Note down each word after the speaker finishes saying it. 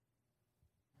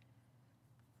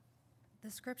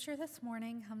scripture this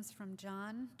morning comes from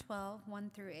John 12,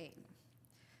 1 through 8.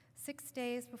 6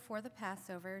 days before the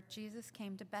Passover, Jesus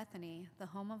came to Bethany, the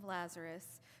home of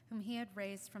Lazarus, whom he had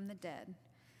raised from the dead.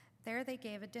 There they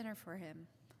gave a dinner for him.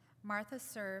 Martha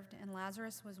served, and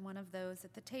Lazarus was one of those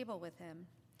at the table with him.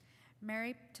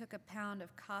 Mary took a pound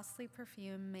of costly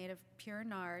perfume made of pure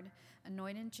nard,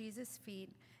 anointed Jesus'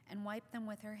 feet, and wiped them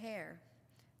with her hair.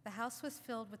 The house was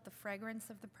filled with the fragrance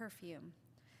of the perfume.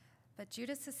 But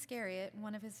Judas Iscariot,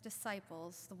 one of his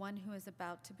disciples, the one who was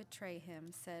about to betray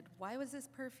him, said, "Why was this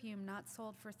perfume not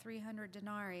sold for 300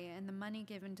 denarii and the money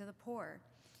given to the poor?"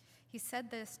 He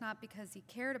said this not because he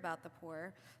cared about the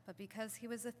poor, but because he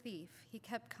was a thief. He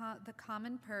kept the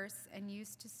common purse and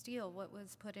used to steal what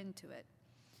was put into it.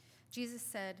 Jesus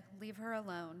said, "Leave her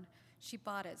alone. She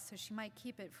bought it so she might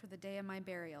keep it for the day of my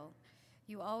burial.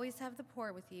 You always have the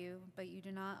poor with you, but you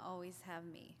do not always have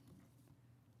me."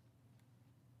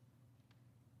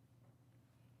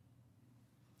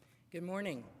 Good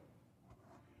morning.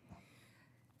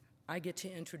 I get to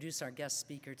introduce our guest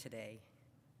speaker today,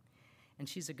 and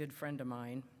she's a good friend of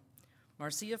mine.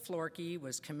 Marcia Florkey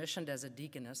was commissioned as a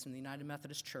deaconess in the United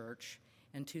Methodist Church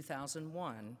in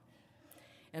 2001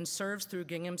 and serves through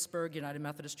Ginghamsburg United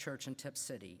Methodist Church in Tip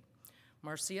City.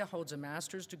 Marcia holds a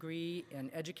master's degree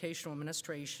in educational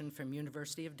administration from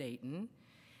University of Dayton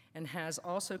and has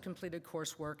also completed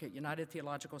coursework at United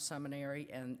Theological Seminary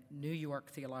and New York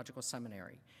Theological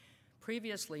Seminary.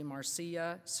 Previously,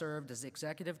 Marcia served as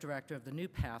executive director of the New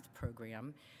Path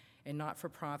program, a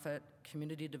not-for-profit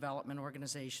community development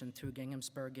organization through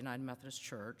Ginghamsburg United Methodist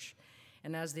Church,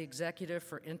 and as the executive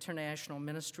for international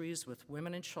ministries with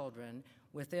women and children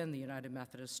within the United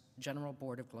Methodist General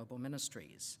Board of Global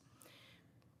Ministries.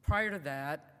 Prior to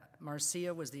that,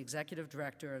 Marcia was the executive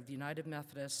director of the United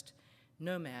Methodist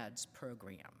Nomads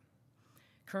program.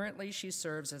 Currently, she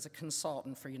serves as a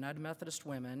consultant for United Methodist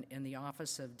Women in the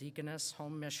Office of Deaconess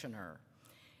Home Missioner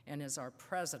and is our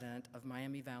president of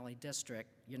Miami Valley District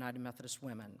United Methodist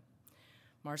Women.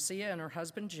 Marcia and her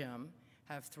husband Jim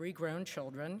have 3 grown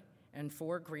children and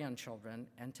 4 grandchildren,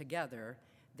 and together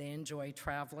they enjoy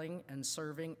traveling and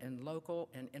serving in local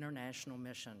and international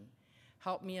mission.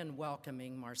 Help me in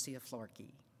welcoming Marcia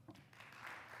Florkey.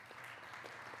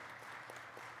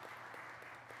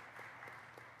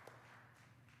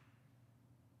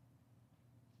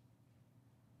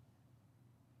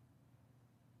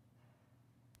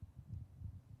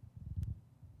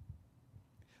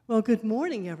 Well, good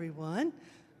morning, everyone.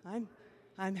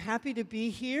 I'm happy to be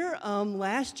here.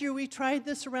 Last year we tried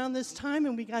this around this time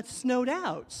and we got snowed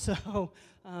out. So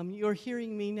you're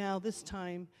hearing me now this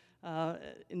time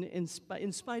in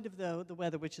spite of the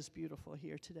weather, which is beautiful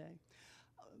here today.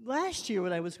 Last year,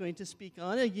 what I was going to speak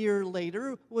on, a year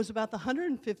later, was about the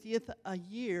 150th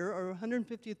year or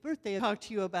 150th birthday. I'll talk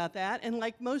to you about that. And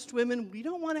like most women, we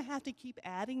don't want to have to keep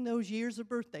adding those years of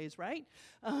birthdays, right?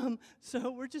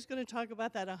 So we're just going to talk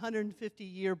about that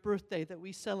 150-year birthday that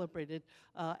we celebrated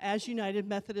as United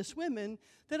Methodist Women.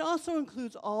 That also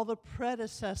includes all the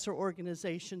predecessor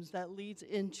organizations that leads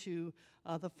into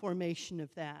the formation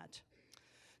of that.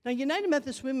 Now, United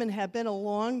Methodist Women have been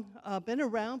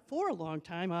around for a long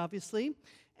time, obviously,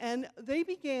 and they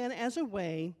began as a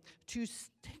way to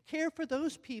care for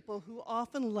those people who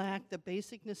often lack the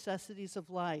basic necessities of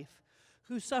life,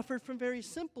 who suffered from very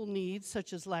simple needs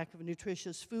such as lack of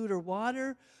nutritious food or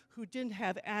water, who didn't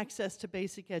have access to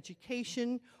basic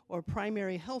education or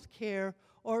primary health care,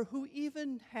 or who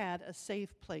even had a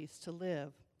safe place to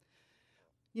live.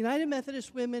 United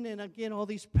Methodist Women, and again, all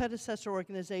these predecessor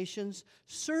organizations,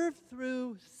 serve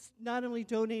through not only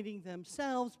donating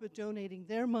themselves, but donating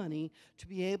their money to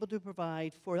be able to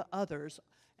provide for others,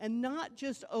 and not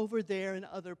just over there in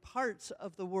other parts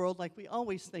of the world like we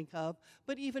always think of,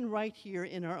 but even right here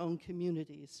in our own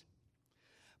communities.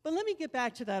 But let me get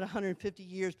back to that 150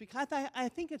 years, because I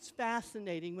think it's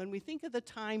fascinating when we think of the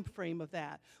time frame of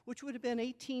that, which would have been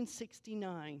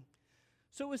 1869.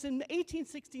 So it was in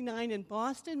 1869 in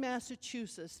Boston,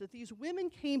 Massachusetts, that these women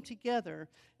came together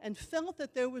and felt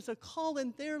that there was a call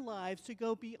in their lives to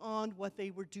go beyond what they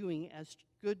were doing as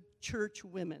good church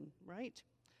women, right?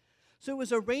 So it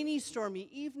was a rainy, stormy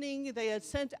evening. They had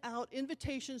sent out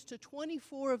invitations to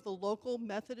 24 of the local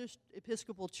Methodist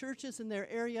Episcopal churches in their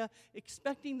area,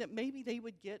 expecting that maybe they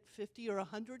would get 50 or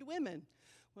 100 women.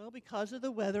 Well, because of the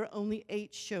weather, only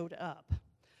 8 showed up.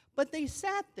 But they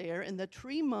sat there in the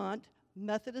Tremont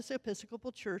Methodist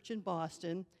Episcopal Church in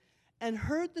Boston and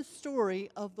heard the story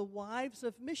of the wives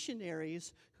of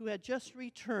missionaries who had just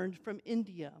returned from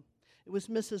India. It was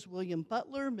Mrs. William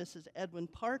Butler, Mrs. Edwin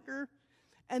Parker,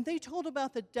 and they told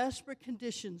about the desperate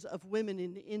conditions of women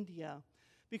in India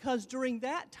because during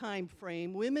that time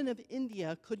frame, women of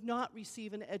India could not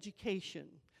receive an education.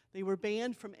 They were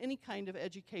banned from any kind of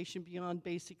education beyond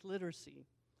basic literacy.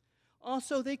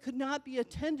 Also, they could not be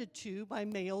attended to by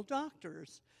male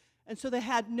doctors. And so they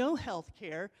had no health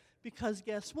care because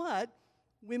guess what?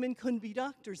 Women couldn't be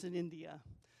doctors in India.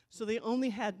 So they only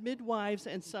had midwives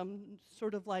and some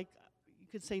sort of like, you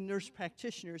could say, nurse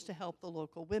practitioners to help the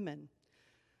local women.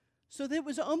 So it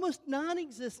was almost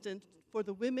non-existent for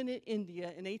the women in India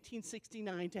in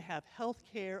 1869 to have health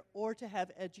care or to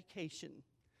have education.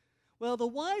 Well, the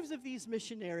wives of these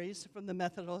missionaries from the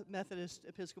Methodist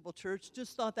Episcopal Church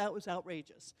just thought that was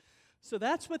outrageous. So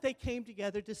that's what they came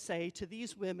together to say to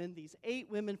these women, these 8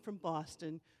 women from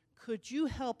Boston: could you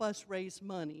help us raise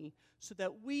money so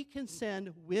that we can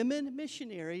send women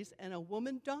missionaries and a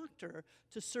woman doctor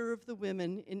to serve the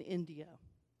women in India?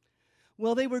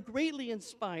 Well, they were greatly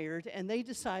inspired, and they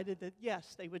decided that,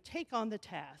 yes, they would take on the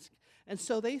task. And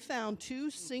so they found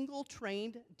 2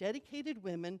 single-trained, dedicated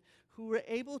women who were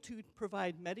able to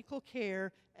provide medical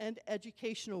care and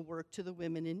educational work to the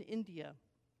women in India.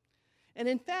 And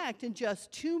in fact, in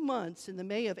just 2 months, in the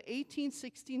May of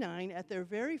 1869, at their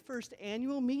very first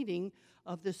annual meeting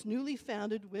of this newly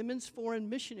founded Women's Foreign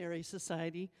Missionary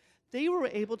Society, they were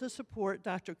able to support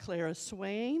Dr. Clara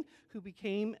Swain, who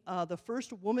became the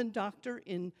first woman doctor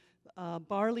in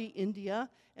Barley, India,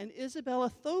 and Isabella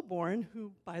Thoburn,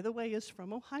 who, by the way, is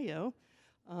from Ohio.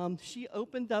 She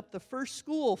opened up the first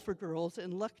school for girls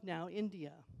in Lucknow,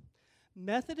 India.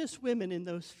 Methodist women in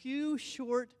those few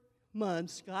short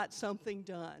months got something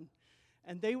done,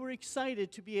 and they were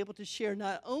excited to be able to share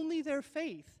not only their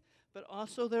faith, but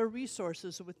also their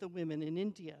resources with the women in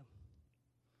India.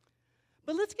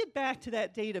 But let's get back to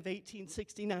that date of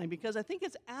 1869, because I think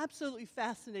it's absolutely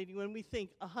fascinating when we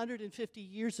think 150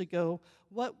 years ago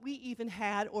what we even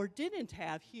had or didn't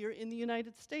have here in the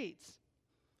United States.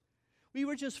 We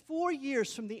were just 4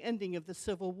 years from the ending of the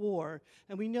Civil War,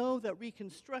 and we know that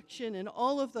Reconstruction and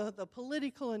all of the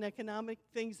political and economic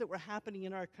things that were happening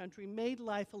in our country made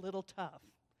life a little tough.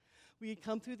 We had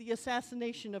come through the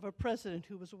assassination of a president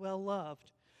who was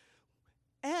well-loved.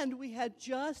 And we had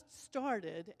just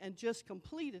started and just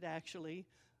completed, actually,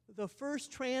 the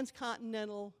first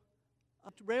transcontinental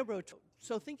railroad.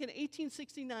 So think in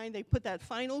 1869, they put that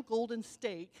final golden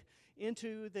stake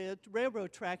into the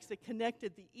railroad tracks that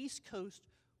connected the East Coast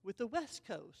with the West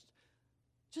Coast,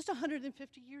 just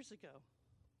 150 years ago.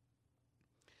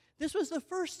 This was the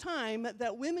first time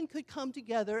that women could come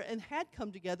together and had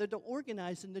come together to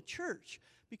organize in the church,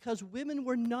 because women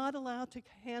were not allowed to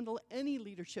handle any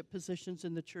leadership positions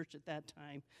in the church at that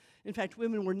time. In fact,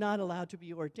 women were not allowed to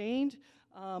be ordained.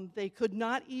 They could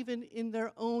not even in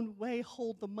their own way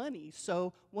hold the money.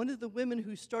 So one of the women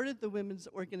who started the women's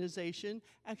organization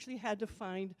actually had to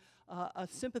find a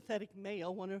sympathetic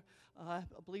male, I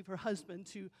believe her husband,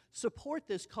 to support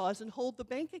this cause and hold the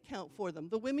bank account for them.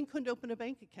 The women couldn't open a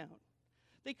bank account.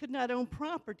 They could not own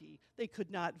property. They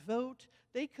could not vote.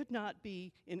 They could not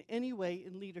be in any way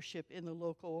in leadership in the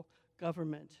local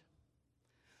government.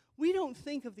 We don't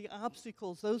think of the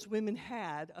obstacles those women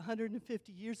had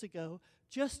 150 years ago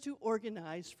just to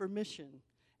organize for mission,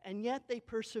 and yet they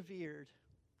persevered.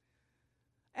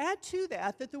 Add to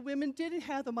that the women didn't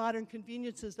have the modern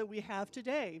conveniences that we have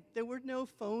today. There were no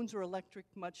phones or electric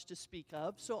much to speak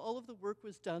of, so all of the work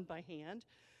was done by hand,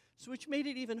 so which made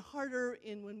it even harder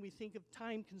when we think of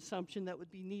time consumption that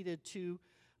would be needed to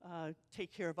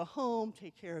take care of a home,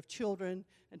 take care of children,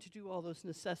 and to do all those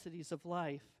necessities of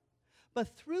life. But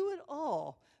through it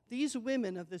all, these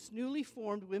women of this newly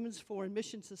formed Women's Foreign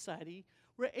Mission Society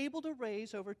were able to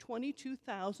raise over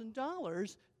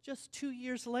 $22,000 just 2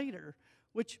 years later,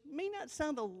 which may not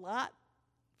sound a lot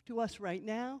to us right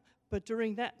now, but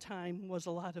during that time was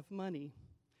a lot of money.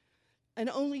 And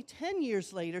only 10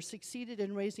 years later succeeded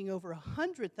in raising over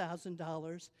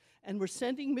 $100,000 and were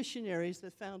sending missionaries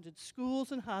that founded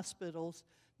schools and hospitals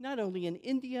not only in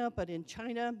India, but in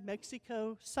China,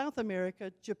 Mexico, South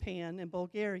America, Japan, and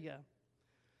Bulgaria.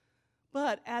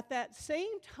 But at that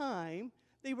same time,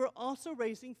 they were also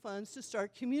raising funds to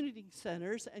start community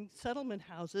centers and settlement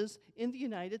houses in the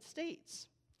United States.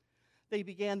 They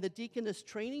began the Deaconess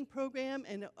Training Program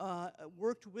and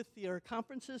worked with their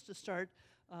conferences to start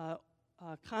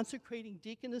consecrating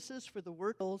deaconesses for the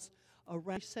work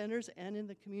around centers and in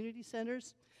the community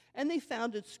centers. And they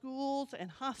founded schools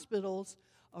and hospitals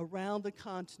around the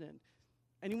continent.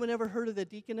 Anyone ever heard of the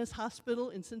Deaconess Hospital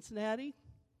in Cincinnati?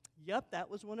 Yep, that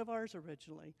was one of ours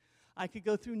originally. I could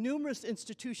go through numerous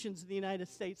institutions in the United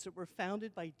States that were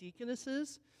founded by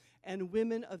deaconesses, and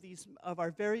women of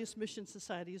our various mission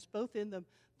societies, both in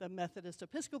the Methodist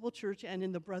Episcopal Church and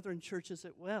in the Brethren churches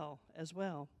as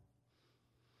well.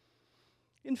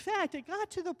 In fact, it got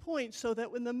to the point so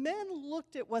that when the men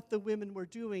looked at what the women were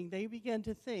doing, they began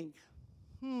to think,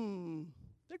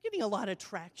 they're getting a lot of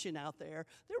traction out there.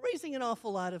 They're raising an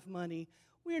awful lot of money.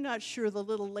 We're not sure the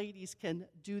little ladies can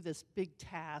do this big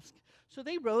task. So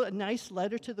they wrote a nice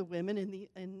letter to the women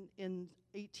in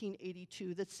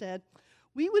 1882 that said,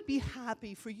 "We would be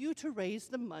happy for you to raise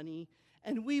the money,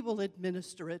 and we will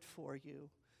administer it for you."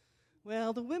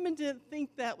 Well, the women didn't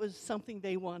think that was something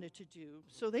they wanted to do,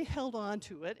 so they held on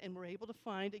to it and were able to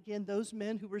find, again, those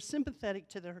men who were sympathetic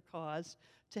to their cause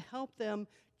to help them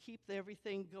keep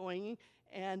everything going.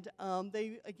 And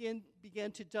they, again,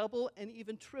 began to double and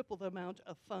even triple the amount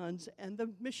of funds and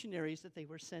the missionaries that they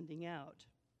were sending out.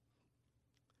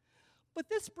 But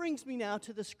this brings me now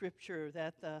to the scripture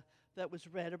that was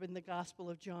read in the Gospel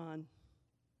of John.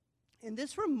 In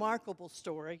this remarkable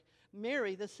story,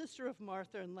 Mary, the sister of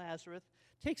Martha and Lazarus,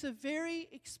 takes a very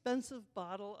expensive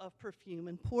bottle of perfume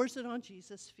and pours it on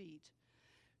Jesus' feet.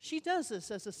 She does this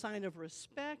as a sign of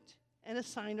respect and a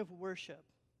sign of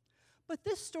worship. But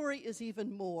this story is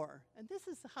even more, and this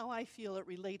is how I feel it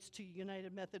relates to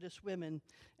United Methodist women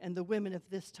and the women of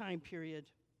this time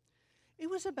period. It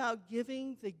was about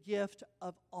giving the gift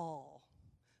of all.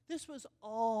 This was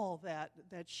all that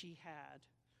she had.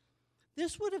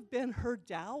 This would have been her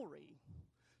dowry.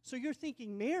 So you're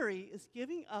thinking Mary is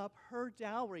giving up her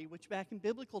dowry, which back in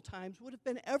biblical times would have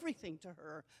been everything to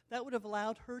her. That would have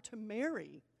allowed her to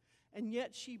marry. And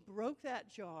yet she broke that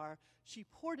jar, she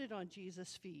poured it on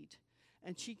Jesus' feet,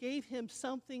 and she gave him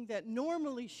something that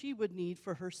normally she would need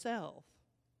for herself.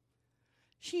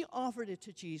 She offered it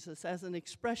to Jesus as an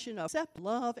expression of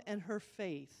love and her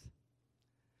faith.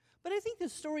 But I think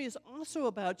this story is also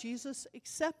about Jesus'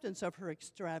 acceptance of her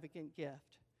extravagant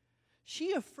gift.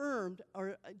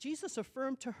 Jesus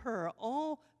affirmed to her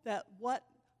all that what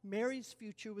Mary's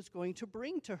future was going to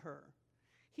bring to her.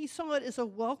 He saw it as a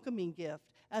welcoming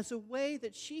gift, as a way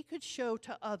that she could show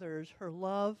to others her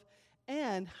love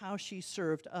and how she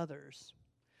served others.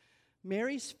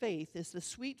 Mary's faith is the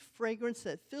sweet fragrance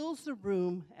that fills the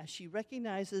room as she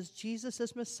recognizes Jesus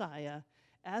as Messiah,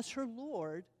 as her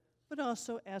Lord, but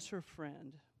also as her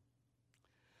friend.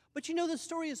 But you know, the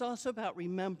story is also about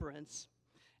remembrance.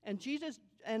 And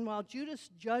while Judas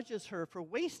judges her for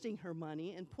wasting her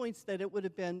money and points that it would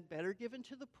have been better given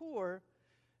to the poor,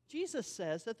 Jesus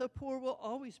says that the poor will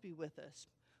always be with us,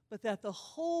 but that the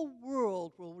whole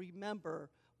world will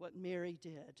remember what Mary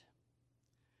did.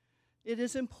 It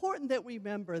is important that we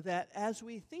remember that as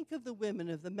we think of the women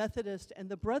of the Methodist and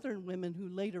the Brethren women who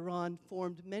later on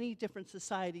formed many different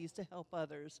societies to help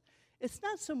others, it's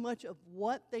not so much of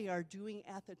what they are doing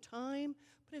at the time,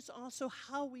 but it's also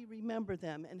how we remember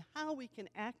them and how we can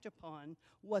act upon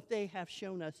what they have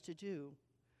shown us to do.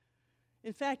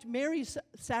 In fact, Mary's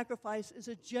sacrifice is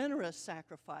a generous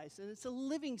sacrifice, and it's a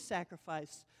living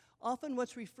sacrifice, often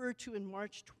what's referred to in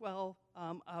Romans 12,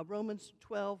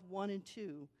 1 and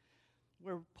 2,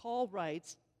 where Paul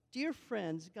writes, "Dear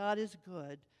friends, God is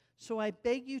good, so I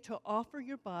beg you to offer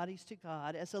your bodies to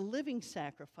God as a living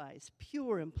sacrifice,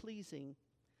 pure and pleasing.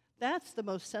 That's the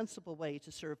most sensible way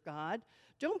to serve God.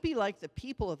 Don't be like the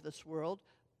people of this world,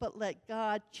 but let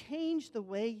God change the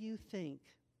way you think.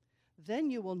 Then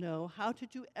you will know how to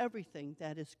do everything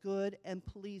that is good and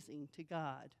pleasing to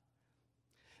God."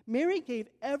 Mary gave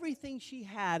everything she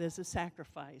had as a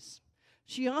sacrifice.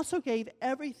 She also gave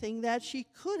everything that she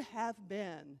could have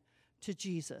been to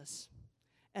Jesus.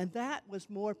 And that was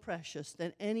more precious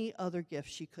than any other gift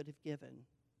she could have given.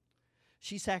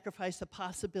 She sacrificed the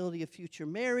possibility of future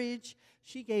marriage.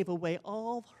 She gave away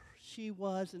all she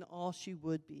was and all she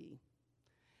would be.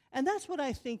 And that's what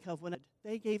I think of when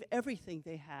they gave everything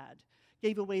they had,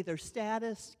 gave away their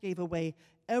status, gave away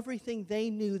everything they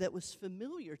knew that was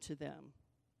familiar to them.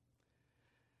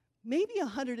 Maybe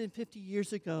 150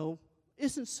 years ago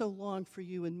isn't so long for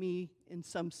you and me in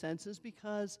some senses,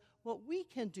 because what we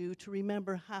can do to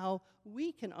remember how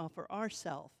we can offer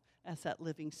ourselves as that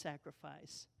living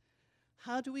sacrifice.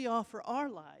 How do we offer our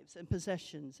lives and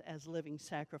possessions as living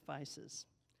sacrifices?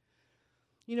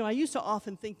 You know, I used to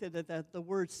often think that the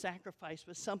word sacrifice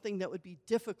was something that would be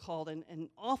difficult and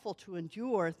awful to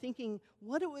endure, thinking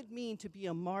what it would mean to be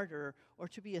a martyr or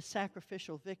to be a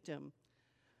sacrificial victim.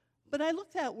 But I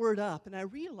looked that word up and I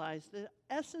realized the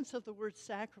essence of the word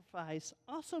sacrifice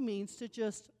also means to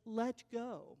just let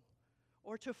go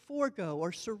or to forego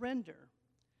or surrender.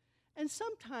 And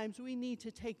sometimes we need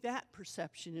to take that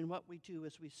perception in what we do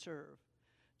as we serve,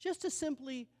 just to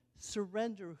simply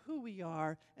surrender who we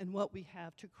are and what we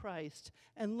have to Christ,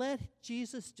 and let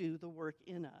Jesus do the work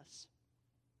in us.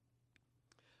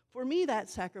 For me, that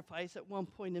sacrifice at one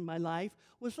point in my life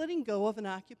was letting go of an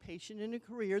occupation and a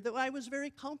career that I was very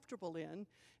comfortable in.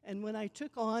 And when I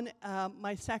took on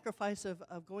my sacrifice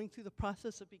of going through the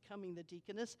process of becoming the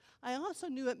deaconess, I also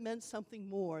knew it meant something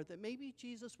more, that maybe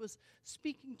Jesus was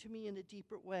speaking to me in a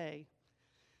deeper way.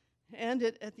 And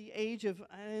at the age of,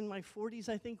 in my 40s,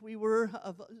 I think we were,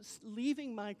 of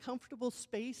leaving my comfortable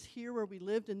space here where we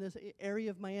lived in this area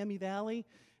of Miami Valley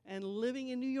and living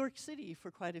in New York City for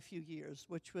quite a few years,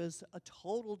 which was a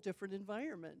total different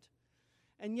environment.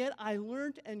 And yet I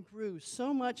learned and grew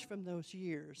so much from those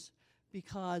years,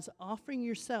 because offering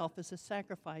yourself as a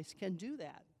sacrifice can do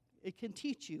that. It can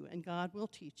teach you, and God will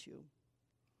teach you.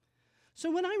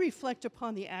 So when I reflect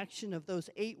upon the action of those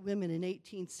 8 women in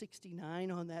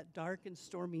 1869 on that dark and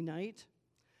stormy night,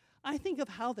 I think of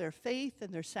how their faith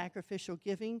and their sacrificial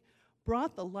giving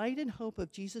brought the light and hope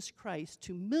of Jesus Christ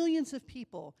to millions of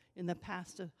people in the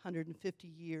past 150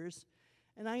 years,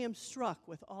 and I am struck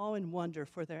with awe and wonder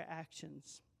for their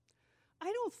actions.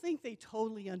 I don't think they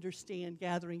totally understand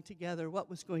gathering together what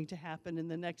was going to happen in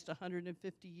the next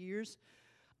 150 years.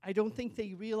 I don't think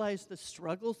they realized the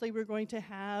struggles they were going to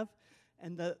have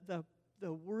and the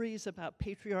worries about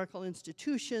patriarchal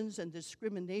institutions and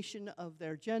discrimination of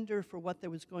their gender for what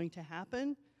was going to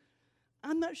happen.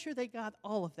 I'm not sure they got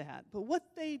all of that, but what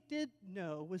they did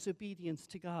know was obedience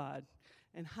to God,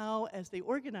 and how, as they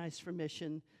organized for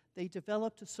mission, they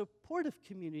developed a supportive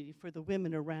community for the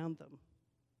women around them.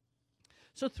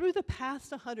 So through the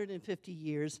past 150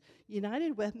 years,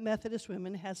 United Methodist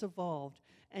Women has evolved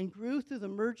and grew through the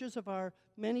mergers of our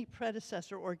many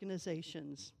predecessor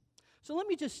organizations. So let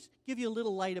me just give you a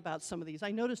little light about some of these.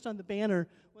 I noticed on the banner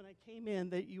when I came in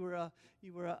that you were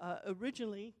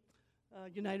originally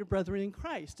United Brethren in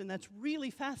Christ, and that's really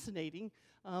fascinating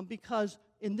because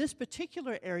in this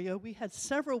particular area we had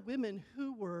several women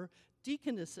who were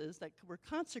deaconesses that were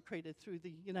consecrated through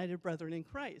the United Brethren in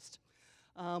Christ.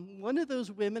 One of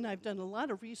those women I've done a lot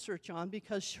of research on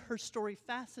because her story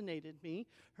fascinated me.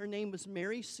 Her name was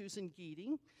Mary Susan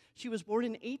Geeding. She was born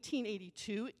in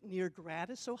 1882 near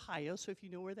Gradus, Ohio, so if you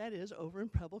know where that is, over in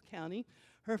Preble County.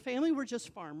 Her family were just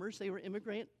farmers. They were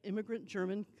immigrant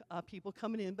German people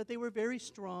coming in, but they were very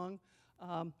strong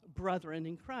brethren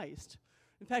in Christ.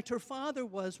 In fact, her father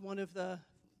was one of the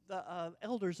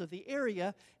elders of the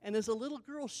area, and as a little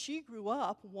girl, she grew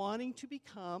up wanting to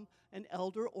become an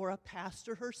elder or a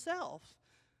pastor herself.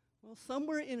 Well,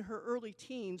 somewhere in her early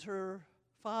teens, her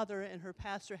father and her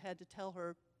pastor had to tell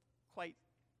her quite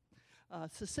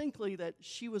succinctly that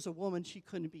she was a woman, she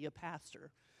couldn't be a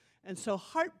pastor. And so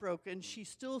heartbroken, she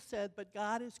still said, but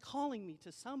God is calling me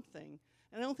to something.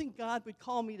 And I don't think God would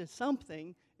call me to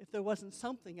something if there wasn't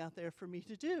something out there for me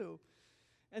to do.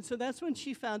 And so that's when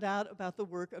she found out about the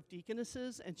work of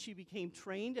deaconesses, and she became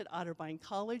trained at Otterbein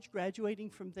College, graduating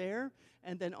from there,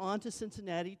 and then on to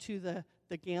Cincinnati to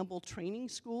the Gamble Training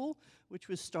School, which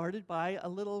was started by a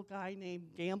little guy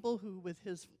named Gamble, who with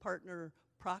his partner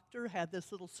Proctor had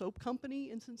this little soap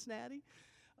company in Cincinnati.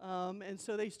 And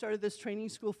so they started this training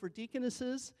school for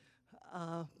deaconesses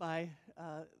by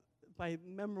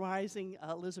memorizing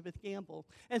Elizabeth Gamble.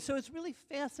 And so it's really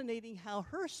fascinating how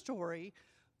her story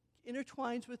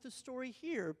intertwines with the story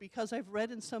here, because I've read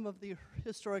in some of the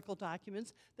historical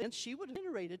documents that she would have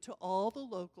generated to all the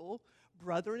local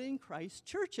Brethren in Christ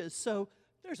churches. So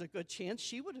there's a good chance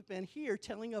she would have been here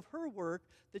telling of her work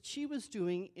that she was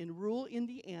doing in rural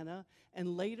Indiana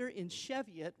and later in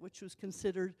Cheviot, which was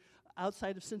considered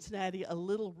outside of Cincinnati a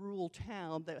little rural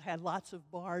town that had lots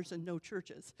of bars and no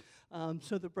churches.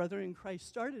 So the Brethren in Christ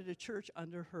started a church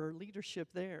under her leadership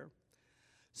there.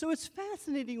 So it's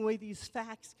fascinating the way these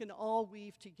facts can all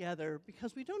weave together,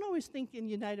 because we don't always think in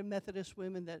United Methodist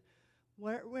Women that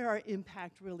where our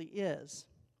impact really is.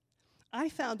 I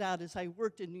found out as I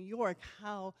worked in New York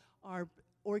how our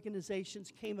organizations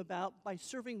came about by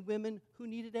serving women who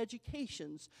needed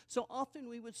educations. So often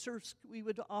we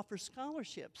would offer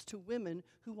scholarships to women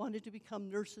who wanted to become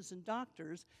nurses and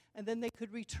doctors, and then they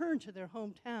could return to their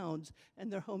hometowns and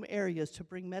their home areas to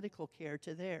bring medical care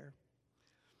to there.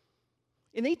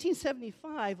 In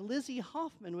 1875, Lizzie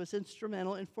Hoffman was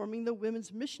instrumental in forming the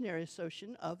Women's Missionary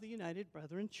Association of the United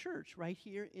Brethren Church right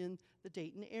here in the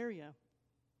Dayton area.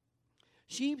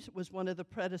 She was one of the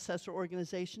predecessor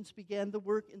organizations, began the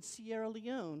work in Sierra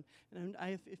Leone. And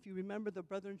if you remember, the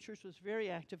Brethren Church was very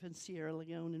active in Sierra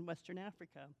Leone in Western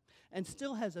Africa and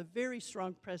still has a very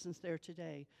strong presence there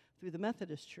today through the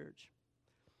Methodist Church.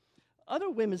 Other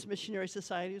women's missionary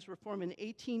societies were formed in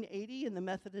 1880 in the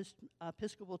Methodist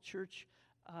Episcopal Church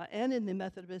and in the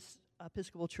Methodist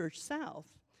Episcopal Church South.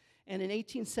 And in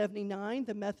 1879,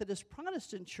 the Methodist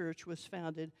Protestant Church was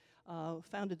founded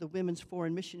the Women's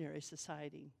Foreign Missionary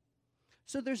Society.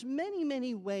 So there's many,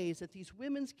 many ways that these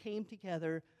women came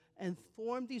together and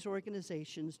formed these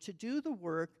organizations to do the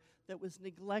work that was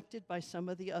neglected by some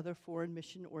of the other foreign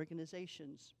mission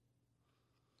organizations.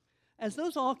 As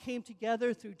those all came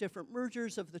together through different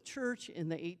mergers of the church in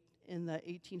the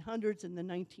 1800s, in the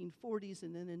 1940s,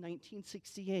 and then in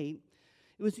 1968,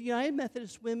 it was the United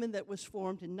Methodist Women that was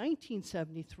formed in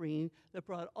 1973 that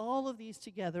brought all of these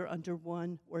together under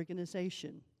one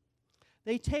organization.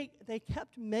 They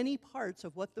kept many parts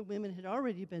of what the women had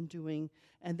already been doing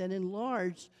and then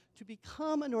enlarged to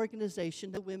become an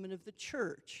organization, the Women of the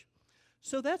Church.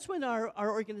 So that's when our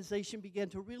organization began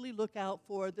to really look out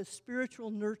for the spiritual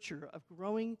nurture of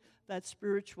growing that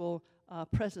spiritual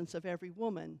presence of every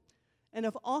woman, and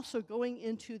of also going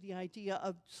into the idea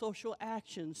of social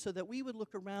action so that we would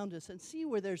look around us and see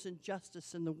where there's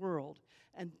injustice in the world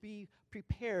and be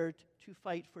prepared to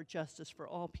fight for justice for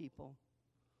all people.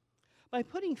 By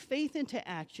putting faith into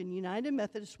action, United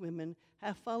Methodist Women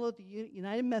have followed the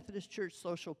United Methodist Church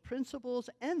social principles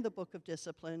and the Book of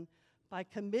Discipline by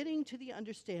committing to the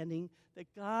understanding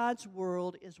that God's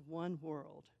world is one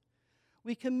world.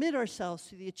 We commit ourselves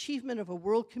to the achievement of a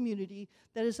world community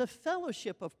that is a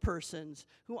fellowship of persons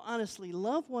who honestly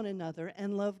love one another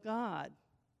and love God.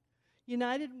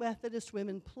 United Methodist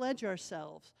Women pledge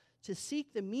ourselves to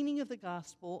seek the meaning of the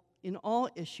gospel in all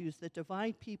issues that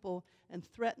divide people and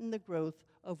threaten the growth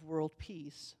of world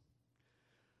peace.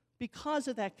 Because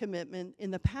of that commitment,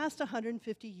 in the past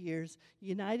 150 years,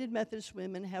 United Methodist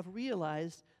Women have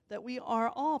realized that we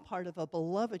are all part of a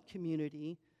beloved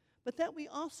community, but that we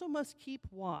also must keep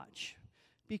watch,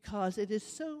 because it is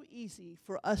so easy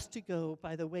for us to go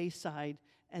by the wayside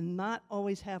and not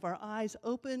always have our eyes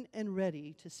open and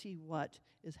ready to see what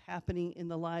is happening in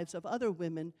the lives of other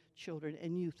women, children,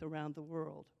 and youth around the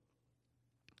world.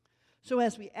 So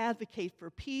as we advocate for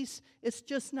peace, it's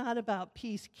just not about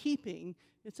peacekeeping,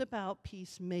 it's about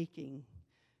peacemaking.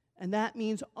 And that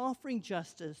means offering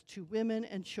justice to women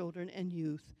and children and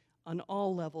youth on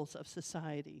all levels of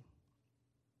society.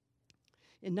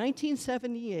 In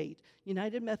 1978,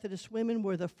 United Methodist Women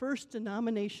were the first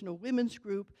denominational women's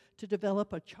group to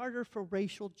develop a charter for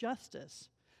racial justice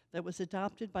that was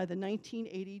adopted by the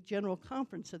 1980 General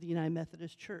Conference of the United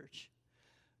Methodist Church.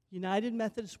 United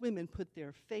Methodist Women put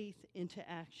their faith into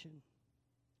action.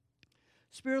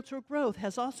 Spiritual growth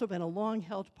has also been a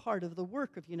long-held part of the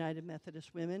work of United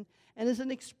Methodist Women and is an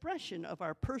expression of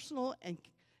our personal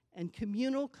and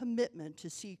communal commitment to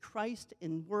see Christ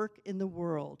in work in the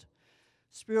world.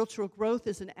 Spiritual growth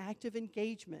is an active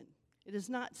engagement. It is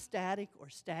not static or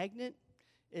stagnant.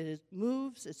 It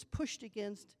moves, it's pushed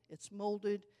against, it's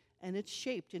molded, and it's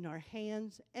shaped in our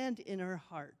hands and in our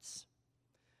hearts.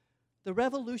 The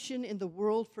revolution in the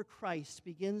world for Christ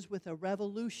begins with a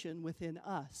revolution within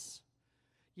us.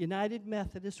 United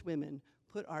Methodist Women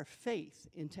put our faith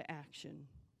into action.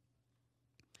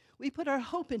 We put our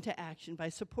hope into action by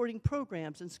supporting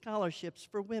programs and scholarships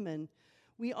for women.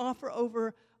 We offer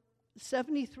over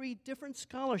 73 different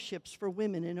scholarships for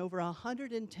women in over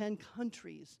 110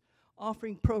 countries,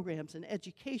 offering programs in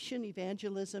education,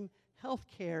 evangelism,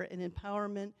 healthcare, and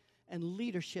empowerment and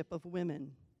leadership of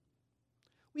women.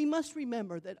 We must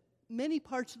remember that many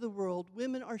parts of the world,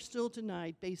 women are still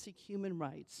denied basic human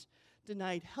rights,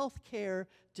 denied health care,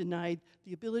 denied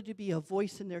the ability to be a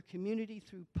voice in their community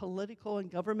through political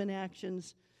and government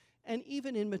actions, and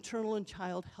even in maternal and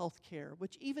child health care,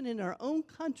 which even in our own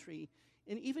country,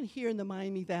 and even here in the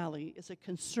Miami Valley, is a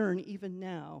concern even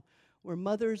now, where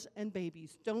mothers and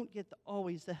babies don't get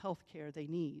always the health care they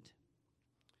need.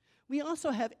 We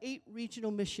also have 8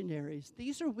 regional missionaries.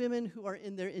 These are women who are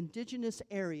in their indigenous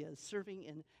areas, serving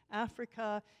in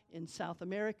Africa, in South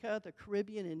America, the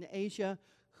Caribbean, and Asia,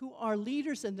 who are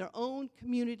leaders in their own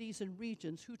communities and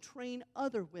regions, who train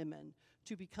other women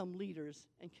to become leaders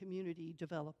and community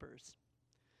developers.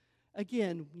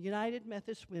 Again, United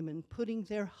Methodist Women putting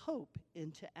their hope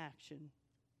into action.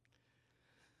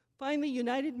 Finally,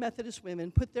 United Methodist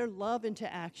Women put their love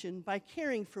into action by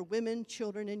caring for women,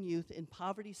 children, and youth in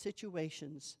poverty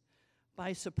situations,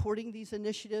 by supporting these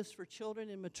initiatives for children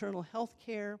in maternal health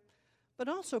care, but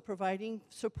also providing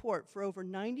support for over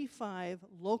 95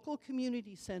 local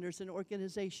community centers and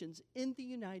organizations in the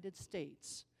United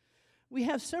States. We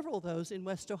have several of those in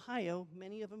West Ohio,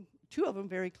 many of them, 2 of them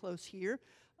very close here.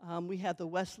 We have the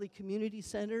Wesley Community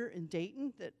Center in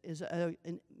Dayton that is a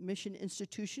mission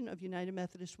institution of United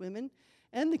Methodist Women,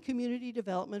 and the Community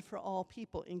Development for All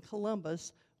People in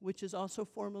Columbus, which is also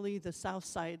formerly the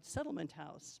Southside Settlement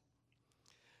House.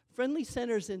 Friendly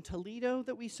Centers in Toledo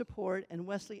that we support, and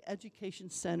Wesley Education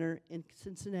Center in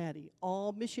Cincinnati,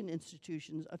 all mission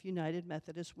institutions of United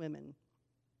Methodist Women.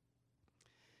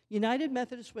 United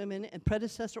Methodist Women and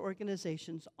predecessor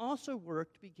organizations also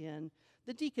worked to begin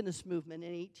the Deaconess Movement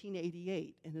in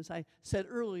 1888, and as I said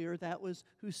earlier, that was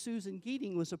who Susan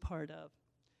Geating was a part of.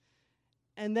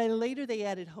 And then later they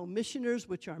added home missioners,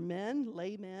 which are men,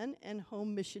 laymen, and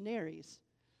home missionaries.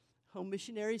 Home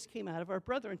missionaries came out of our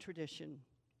Brethren tradition.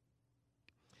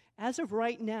 As of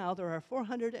right now, there are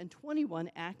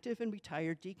 421 active and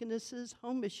retired deaconesses,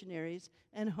 home missionaries,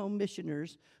 and home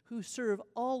missioners who serve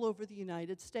all over the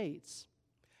United States.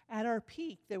 At our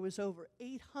peak, there was over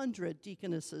 800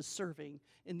 deaconesses serving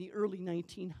in the early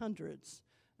 1900s,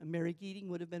 and Mary Geating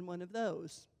would have been one of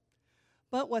those.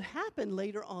 But what happened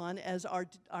later on as our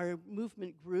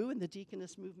movement grew and the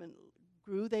deaconess movement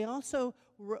grew, they also,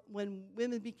 when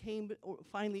women became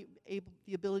finally able,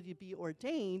 the ability to be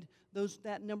ordained,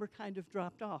 that number kind of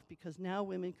dropped off because now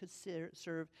women could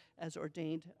serve as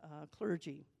ordained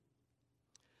clergy.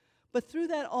 But through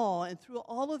that all, and through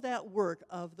all of that work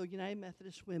of the United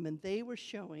Methodist Women, they were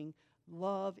showing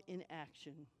love in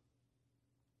action.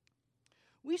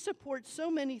 We support so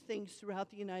many things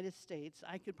throughout the United States.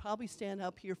 I could probably stand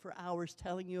up here for hours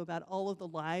telling you about all of the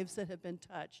lives that have been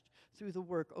touched through the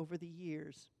work over the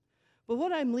years. But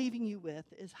what I'm leaving you with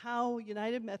is how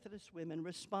United Methodist Women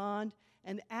respond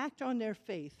and act on their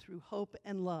faith through hope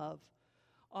and love,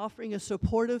 offering a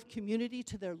supportive community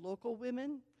to their local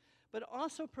women, but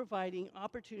also providing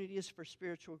opportunities for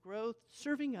spiritual growth,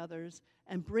 serving others,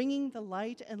 and bringing the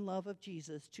light and love of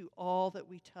Jesus to all that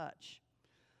we touch.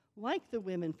 Like the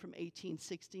women from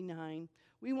 1869,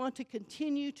 we want to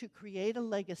continue to create a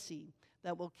legacy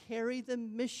that will carry the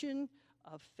mission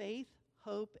of faith,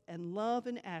 hope, and love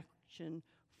and action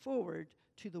forward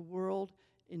to the world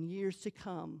in years to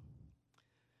come.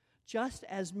 Just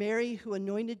as Mary, who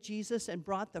anointed Jesus and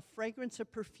brought the fragrance of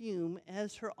perfume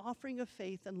as her offering of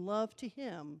faith and love to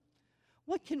him,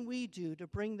 what can we do to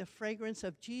bring the fragrance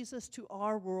of Jesus to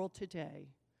our world today?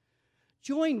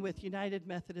 Join with United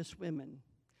Methodist Women,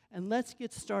 and let's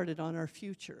get started on our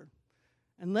future.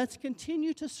 And let's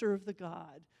continue to serve the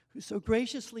God who so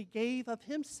graciously gave of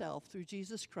himself through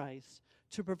Jesus Christ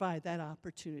to provide that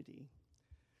opportunity.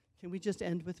 Can we just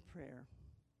end with prayer?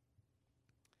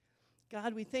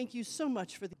 God, we thank you so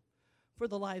much for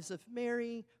the lives of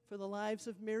Mary, for the lives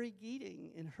of Mary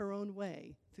Geating in her own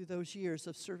way through those years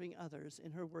of serving others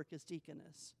in her work as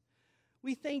deaconess.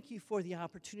 We thank you for the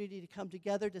opportunity to come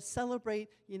together to celebrate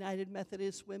United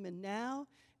Methodist Women now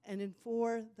and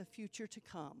for the future to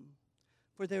come.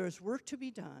 For there is work to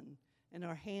be done, and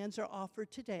our hands are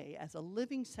offered today as a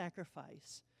living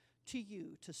sacrifice to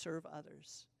you to serve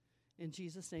others. In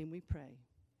Jesus' name we pray.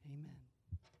 Amen.